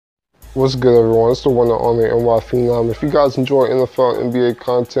What's good, everyone? It's the one and only NY Phenom. If you guys enjoy NFL and NBA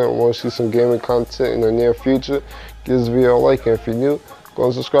content and want to see some gaming content in the near future, give this video a like, and if you're new, go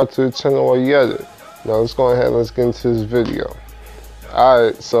and subscribe to the channel while you're at it. Now let's go ahead and let's get into this video.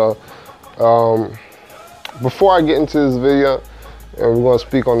 Alright, so before I get into this video, and we're going to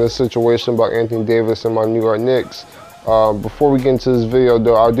speak on this situation about Anthony Davis and my New York Knicks. Before we get into this video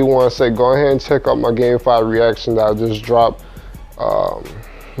though, I do want to say go ahead and check out my Game 5 reaction that I just dropped.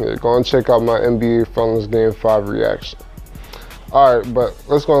 Yeah, go and check out my NBA Finals Game 5 reaction. Alright, but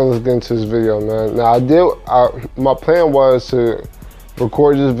let's go and let's get into this video, man. Now my plan was to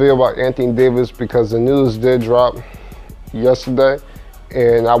record this video about Anthony Davis because the news did drop yesterday,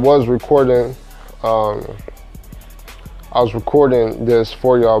 and I was recording this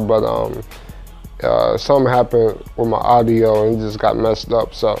for y'all, but something happened with my audio and it just got messed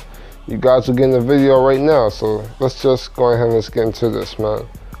up. So you guys are getting the video right now. So let's just go ahead and let's get into this, man.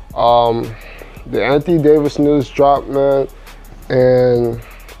 The Anthony Davis news dropped, man, and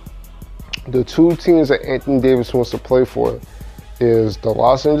the two teams that Anthony Davis wants to play for is the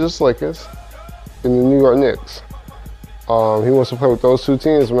Los Angeles Lakers and the New York Knicks. He wants to play with those two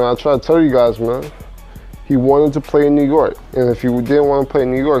teams, man. I try to tell you guys, man. He wanted to play in New York, and if he didn't want to play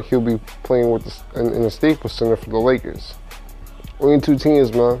in New York, he'll be playing with in the Staples Center for the Lakers. Only two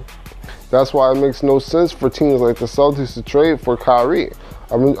teams, man. That's why it makes no sense for teams like the Celtics to trade for Kyrie.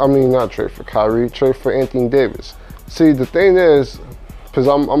 I mean, not trade for Kyrie, trade for Anthony Davis. See, the thing is, because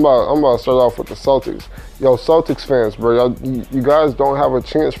I'm about to start off with the Celtics. Yo, Celtics fans, bro, you guys don't have a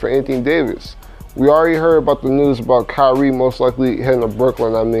chance for Anthony Davis. We already heard about the news about Kyrie most likely heading to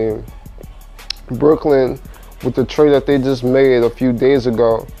Brooklyn. I mean, Brooklyn, with the trade that they just made a few days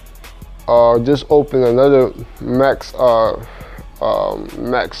ago, just opened another max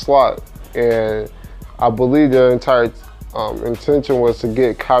slot, and I believe their entire intention was to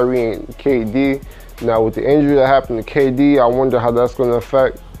get Kyrie and KD. Now with the injury that happened to KD, I wonder how that's going to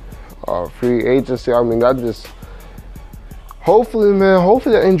affect free agency. I mean, that just hopefully, man,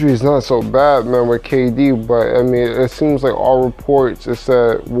 hopefully the injury is not so bad, man, with KD. But I mean, it seems like all reports, it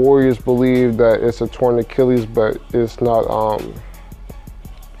said Warriors believe that it's a torn Achilles, but it's not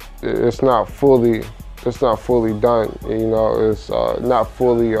fully done. You know, it's not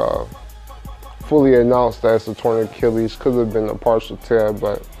fully announced that it's a torn Achilles. Could have been a partial tear,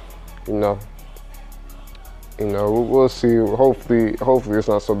 but you know, we'll see. Hopefully it's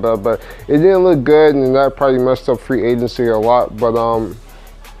not so bad. But it didn't look good, and that probably messed up free agency a lot. But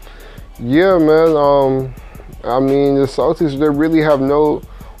yeah, man. I mean, the Celtics, they really have no.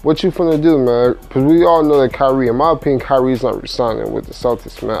 What you finna do, man? Because we all know that Kyrie, in my opinion, Kyrie's not resigning with the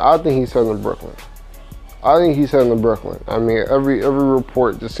Celtics, man. I think he's heading to Brooklyn. I mean, every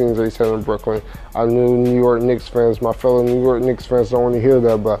report just seems that he's heading to Brooklyn. I knew New York Knicks fans, my fellow New York Knicks fans, don't want to hear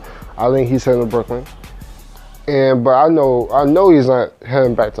that, but I think he's heading to Brooklyn. But I know he's not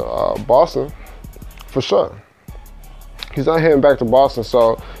heading back to Boston, for sure. He's not heading back to Boston.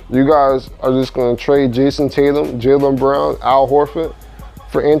 So you guys are just gonna trade Jason Tatum, Jaylen Brown, Al Horford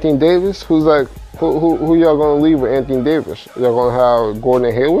for Anthony Davis? Who y'all gonna leave with Anthony Davis? Y'all gonna have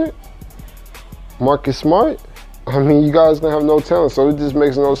Gordon Hayward? Marcus Smart? I mean, you guys gonna have no talent, so it just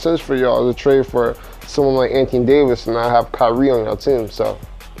makes no sense for y'all to trade for someone like Anthony Davis and not have Kyrie on your team. So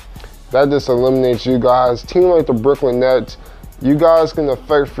that just eliminates you guys. Team like the Brooklyn Nets, you guys can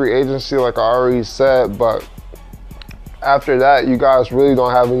affect free agency like I already said, but after that, you guys really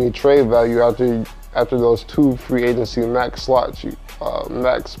don't have any trade value after those two free agency max slots,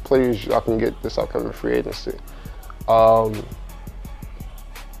 max players y'all can get this upcoming free agency.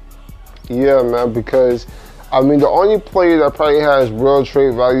 Yeah, man, because I mean, the only player that probably has real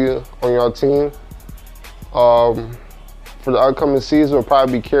trade value on your team for the upcoming season will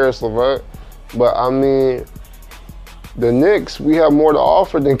probably be Karis LeVert. But I mean, the Knicks, we have more to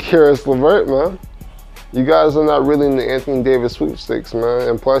offer than Karis LeVert, man. You guys are not really in the Anthony Davis sweepstakes, man,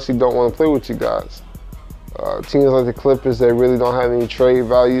 and plus he don't want to play with you guys. Teams like the Clippers, they really don't have any trade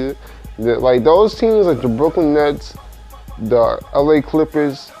value. Like those teams like the Brooklyn Nets, the LA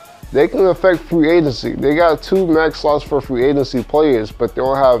Clippers, they can affect free agency. They got two max slots for free agency players, but they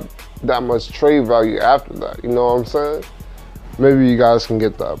don't have that much trade value after that. You know what I'm saying? Maybe you guys can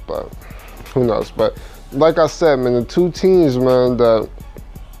get that, but who knows? But like I said, man, the two teams, man, that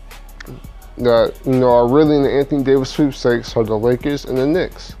you know are really in the Anthony Davis sweepstakes are the Lakers and the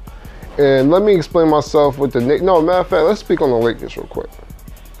Knicks. And let me explain myself with the Knicks. No, matter of fact, let's speak on the Lakers real quick.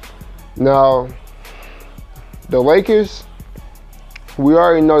 Now, the Lakers, we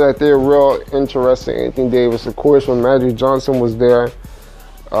already know that they're real interested in Anthony Davis. Of course, when Magic Johnson was there,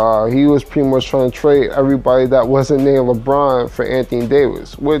 He was pretty much trying to trade everybody that wasn't named LeBron for Anthony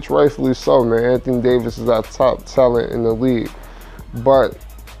Davis, which rightfully so, man. Anthony Davis is our top talent in the league. But,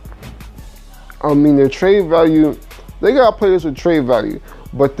 I mean, their trade value, they got players with trade value.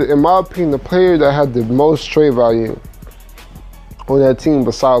 But in my opinion, the player that had the most trade value on that team,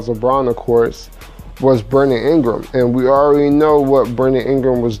 besides LeBron, of course, was Brandon Ingram. And we already know what Brandon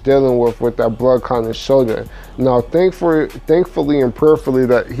Ingram was dealing with that blood clot in his shoulder. Now, thankfully and prayerfully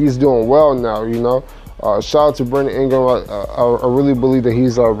that he's doing well now, you know. Shout out to Brandon Ingram. I really believe that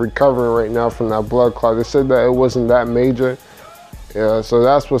he's recovering right now from that blood clot. They said that it wasn't that major. Yeah, so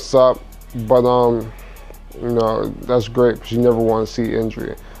that's what's up. But, you know, that's great because you never want to see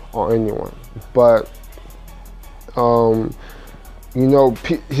injury on anyone. But, you know,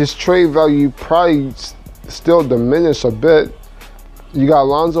 his trade value probably still diminished a bit. You got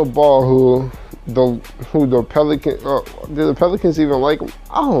Lonzo Ball, who the Pelicans, did the Pelicans even like him?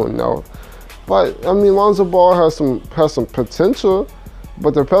 I don't know. But I mean, Lonzo Ball has some potential,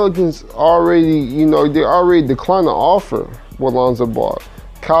 but the Pelicans already, you know, they already declined the offer with Lonzo Ball.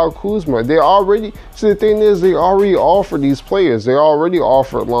 Kyle Kuzma, see, the thing is, they already offered these players. They already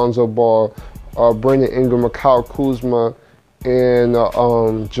offered Lonzo Ball, Brandon Ingram, Kyle Kuzma, and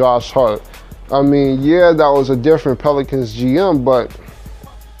Josh Hart. I mean, yeah, that was a different Pelicans GM, but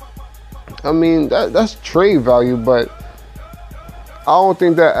I mean, that's trade value, but I don't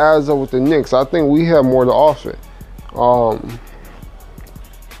think that adds up with the Knicks. I think we have more to offer.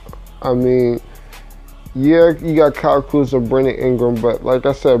 I mean, yeah, you got Kyle Kuzma, Brandon Ingram, but like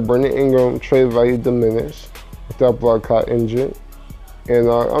I said, Brandon Ingram trade value diminished with that blood clot injured. And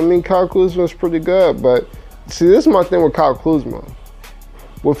I mean, Kyle Kuzma is pretty good, but see, this is my thing with Kyle Kuzma.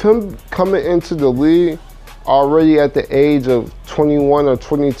 With him coming into the league already at the age of 21 or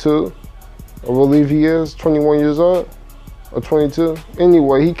 22, I believe he is 21 years old or 22.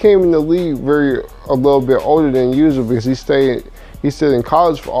 Anyway, he came in the league a little bit older than usual because he stayed in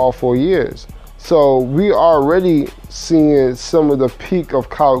college for all 4 years. So we already seeing some of the peak of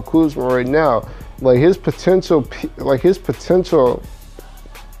Kyle Kuzma right now. Like his potential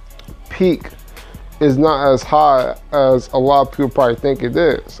peak is not as high as a lot of people probably think it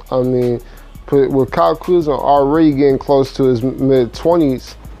is. I mean, with Kyle Kuzma already getting close to his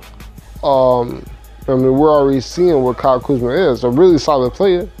mid-20s, I mean, we're already seeing what Kyle Kuzma is. A really solid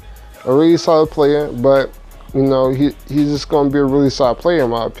player, but, you know, he's just going to be a really solid player in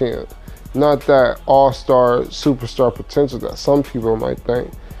my opinion. Not that all-star, superstar potential that some people might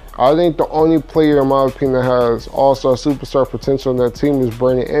think. I think the only player, in my opinion, that has all-star, superstar potential on that team is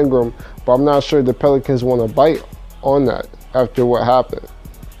Brandon Ingram, but I'm not sure the Pelicans want to bite on that after what happened.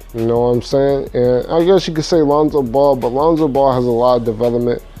 You know what I'm saying? And I guess you could say Lonzo Ball, but Lonzo Ball has a lot of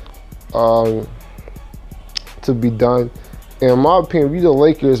development to be done. And in my opinion, if you're the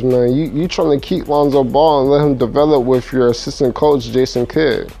Lakers, man, you trying to keep Lonzo Ball and let him develop with your assistant coach, Jason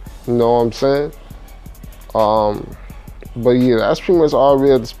Kidd. You know what I'm saying? But yeah, that's pretty much all we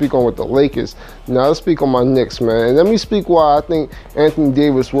have to speak on with the Lakers. Now let's speak on my Knicks, man. And let me speak why I think Anthony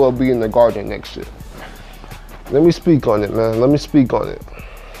Davis will be in the Garden next year. Let me speak on it, man. Let me speak on it.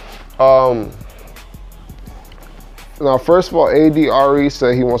 Now, first of all, AD already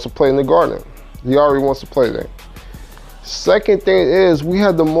said he wants to play in the Garden. He already wants to play there. Second thing is, we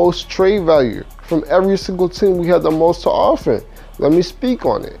had the most trade value. From every single team, we had the most to offer. Let me speak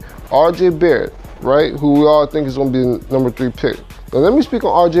on it. RJ Barrett, right, who we all think is going to be the number 3 pick. Now, let me speak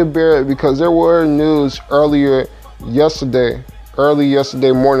on RJ Barrett because there were news early yesterday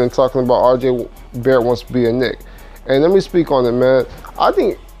morning talking about RJ Barrett wants to be a Knick. And let me speak on it, man. I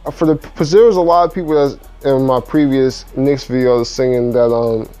think because there was a lot of people that's in my previous Knicks videos singing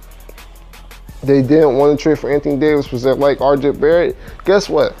that they didn't want to trade for Anthony Davis because they like RJ Barrett. Guess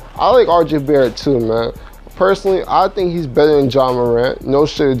what? I like RJ Barrett too, man. Personally, I think he's better than John Morant. No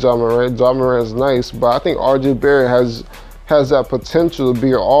shade of John Morant. John Morant's nice, but I think RJ Barrett has that potential to be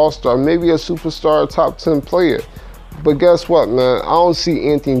an all-star, maybe a superstar, top 10 player. But guess what, man? I don't see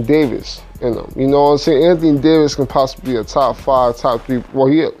Anthony Davis in him. You know what I'm saying? Anthony Davis can possibly be a top 5, top 3. Well,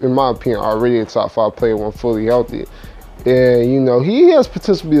 he, in my opinion, already a top 5 player when fully healthy. And, you know, he has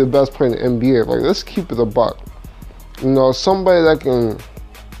potential to be the best player in the NBA. Like, let's keep it a buck. You know, somebody that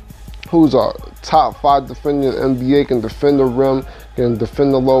who's a top 5 defender in the NBA, can defend the rim, can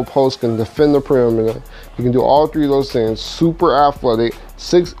defend the low post, can defend the perimeter. He can do all 3 of those things. Super athletic.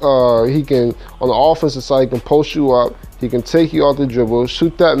 He can, on the offensive side, he can post you up. He can take you off the dribble,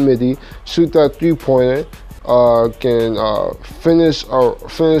 shoot that midi, shoot that 3-pointer, can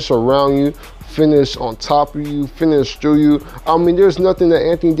finish around you, finish on top of you, finish through you. I mean, there's nothing that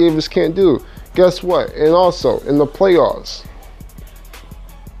Anthony Davis can't do. Guess what? And also, in the playoffs,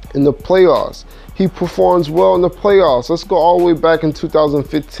 in the playoffs. He performs well in the playoffs. Let's go all the way back in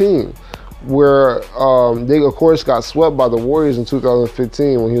 2015, where they, of course, got swept by the Warriors in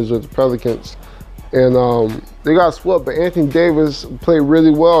 2015 when he was with the Pelicans. And they got swept, but Anthony Davis played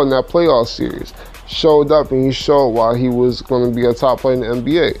really well in that playoff series. Showed up, and he showed why he was going to be a top player in the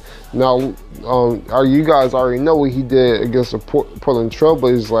NBA. Now, you guys already know what he did against the Portland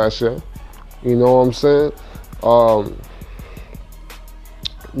Trailblazers last year. You know what I'm saying?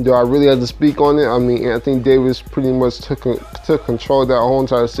 Do I really have to speak on it? I mean, Anthony Davis pretty much took control of that whole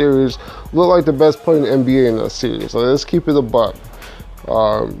entire series. Looked like the best player in the NBA in that series. So let's keep it a buck.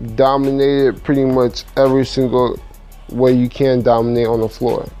 Dominated pretty much every single way you can dominate on the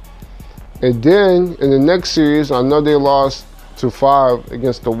floor. And then in the next series, I know they lost to 5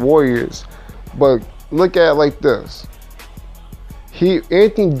 against the Warriors, but look at it like this.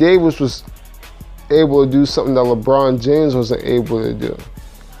 Anthony Davis was able to do something that LeBron James wasn't able to do.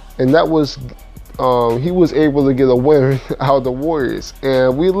 And that was, he was able to get a win out of the Warriors.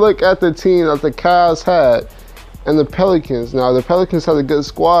 And we look at the team that the Cavs had and the Pelicans. Now, the Pelicans had a good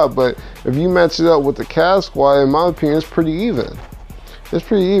squad, but if you match it up with the Cavs squad, in my opinion, it's pretty even. It's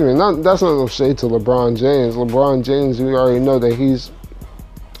pretty even. That's not no shade to LeBron James. LeBron James, we already know that he's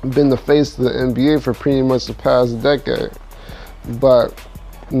been the face of the NBA for pretty much the past decade. But,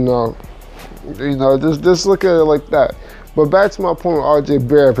 just look at it like that. But back to my point with RJ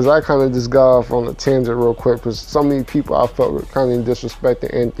Barrett, because I kind of just got off on a tangent real quick, because so many people I felt were kind of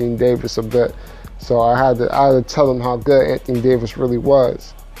disrespecting Anthony Davis a bit. So I had to tell them how good Anthony Davis really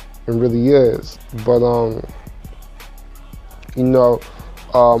was and really is. But,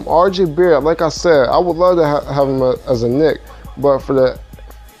 RJ Barrett, like I said, I would love to have him as a Knick, but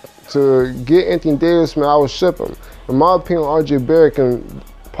to get Anthony Davis, man, I would ship him. In my opinion, RJ Barrett can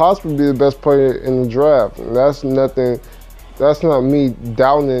possibly be the best player in the draft. And that's not me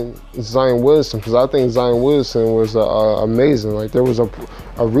doubting Zion Williamson, because I think Zion Williamson was amazing. Like, there was a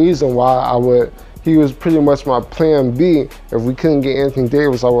reason why he was pretty much my plan B. If we couldn't get Anthony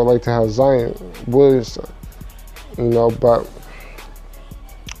Davis, I would like to have Zion Williamson. But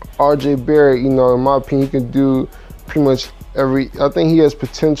RJ Barrett, in my opinion, he can do pretty much I think he has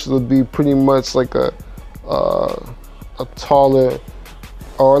potential to be pretty much like a taller,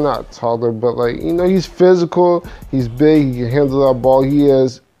 or not taller, but he's physical, he's big, he can handle that ball, he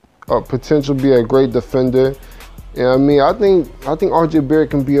has potential to be a great defender. And I think RJ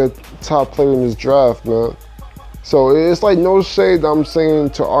Barrett can be a top player in this draft, man. So it's like no shade that I'm saying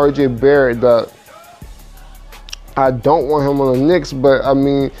to RJ Barrett that I don't want him on the Knicks, but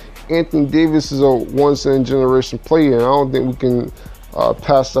Anthony Davis is a once-in-a-generation player, and I don't think we can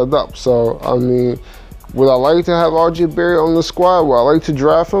pass that up. So, would I like to have RJ Barrett on the squad? Would I like to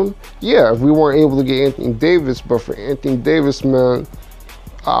draft him? Yeah, if we weren't able to get Anthony Davis. But for Anthony Davis, man,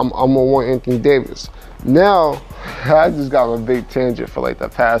 I'm going to want Anthony Davis. Now, I just got on a big tangent for the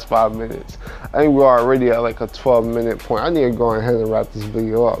past 5 minutes. I think we're already at a 12-minute point. I need to go ahead and wrap this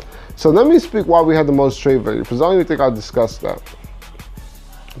video up. So let me speak why we had the most trade value, because I don't even think I discussed that.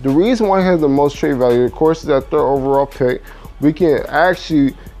 The reason why he had the most trade value, of course, is that 3rd overall pick. We can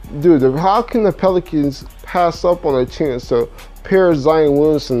actually how can the Pelicans pass up on a chance to pair Zion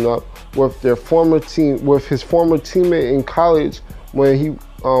Williamson up with his former teammate in college when he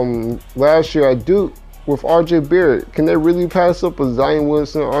last year at Duke with RJ Barrett? Can they really pass up a Zion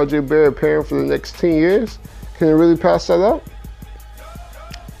Williamson and RJ Barrett pairing for the next 10 years? Can they really pass that up?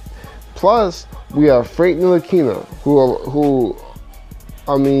 Plus, we have Frank Ntilikina, who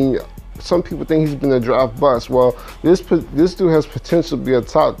some people think he's been a draft bust. Well, this dude has potential to be a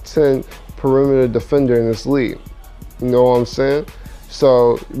top 10 perimeter defender in this league. You know what I'm saying?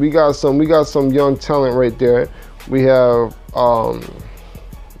 So we got some young talent right there. We have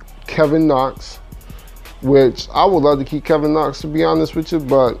Kevin Knox, which I would love to keep Kevin Knox, to be honest with you,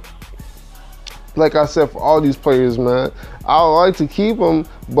 but like I said, for all these players, man, I would like to keep them,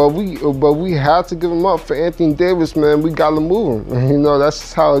 but we have to give them up for Anthony Davis, man. We got to move him. That's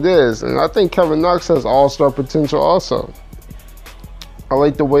just how it is. And I think Kevin Knox has all-star potential also. I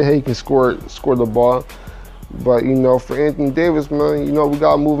like the way he can score the ball. But, for Anthony Davis, man, we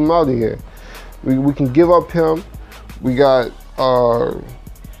got to move him out of here. We can give up him. We got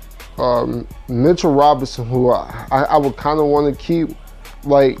Mitchell Robinson, who I would kind of want to keep.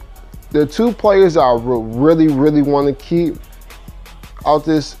 The 2 players I really, really want to keep out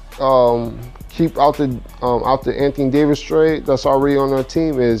this, out the Anthony Davis trade that's already on our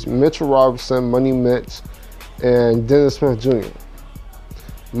team is Mitchell Robinson, Money Mitch, and Dennis Smith Jr.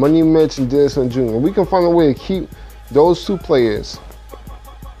 Money Mitch and Dennis Smith Jr. We can find a way to keep those 2 players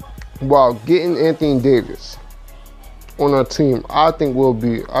while getting Anthony Davis on our team, I think we'll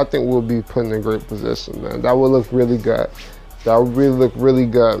be put in a great position, man. That would look really good. That would really look really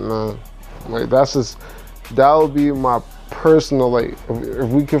good, man. Like that would be my personal, like, if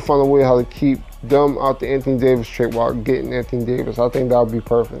we can find a way how to keep them out the Anthony Davis trade while getting Anthony Davis, I think that would be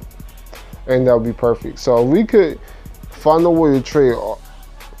perfect. And that would be perfect. So if we could find a way to trade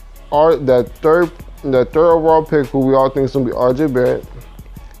that third overall pick, who we all think is gonna be RJ Barrett,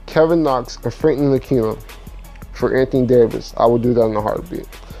 Kevin Knox, and Frank Ntilikina for Anthony Davis, I would do that in a heartbeat.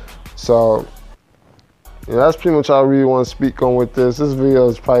 So yeah, that's pretty much all I really want to speak on with this. This video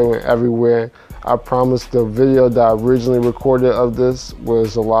is probably went everywhere. I promise the video that I originally recorded of this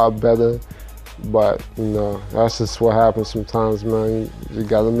was a lot better. But, you know, that's just what happens sometimes, man. You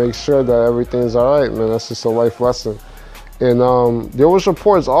got to make sure that everything's all right, man. That's just a life lesson. And there was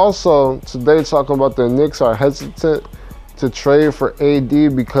reports also today talking about the Knicks are hesitant to trade for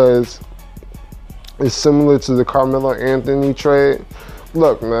AD because it's similar to the Carmelo Anthony trade.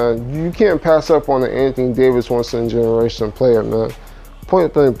 Look, man, you can't pass up on an Anthony Davis once-in-a-generation player, man.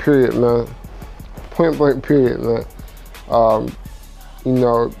 Point blank period, man. Point blank period, man. You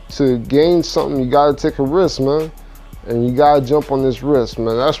know, to gain something, you gotta take a risk, man. And you gotta jump on this risk,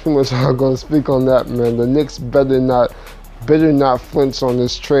 man. That's pretty much how I'm gonna speak on that, man. The Knicks better not flinch on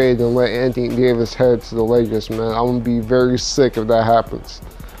this trade and let Anthony Davis head to the Lakers, man. I'm gonna be very sick if that happens.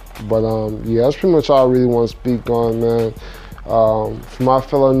 But yeah, that's pretty much all I really want to speak on, man. For my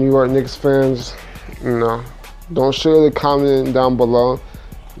fellow New York Knicks fans, you know, don't share the comment down below.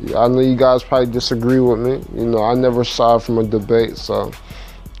 I know you guys probably disagree with me. You know, I never shy from a debate, so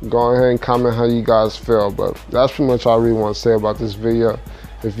go ahead and comment how you guys feel. But that's pretty much all I really want to say about this video.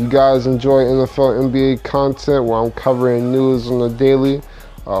 If you guys enjoy NFL, NBA content where I'm covering news on the daily,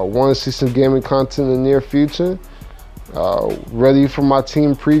 want to see some gaming content in the near future, ready for my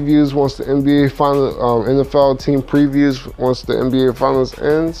team previews once the NBA final, NFL team previews once the NBA finals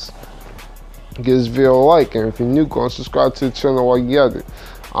ends, give this video a like, and if you're new, go and subscribe to the channel while you get it.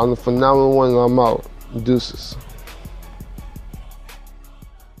 I'm the phenomenal one, and I'm out. Deuces.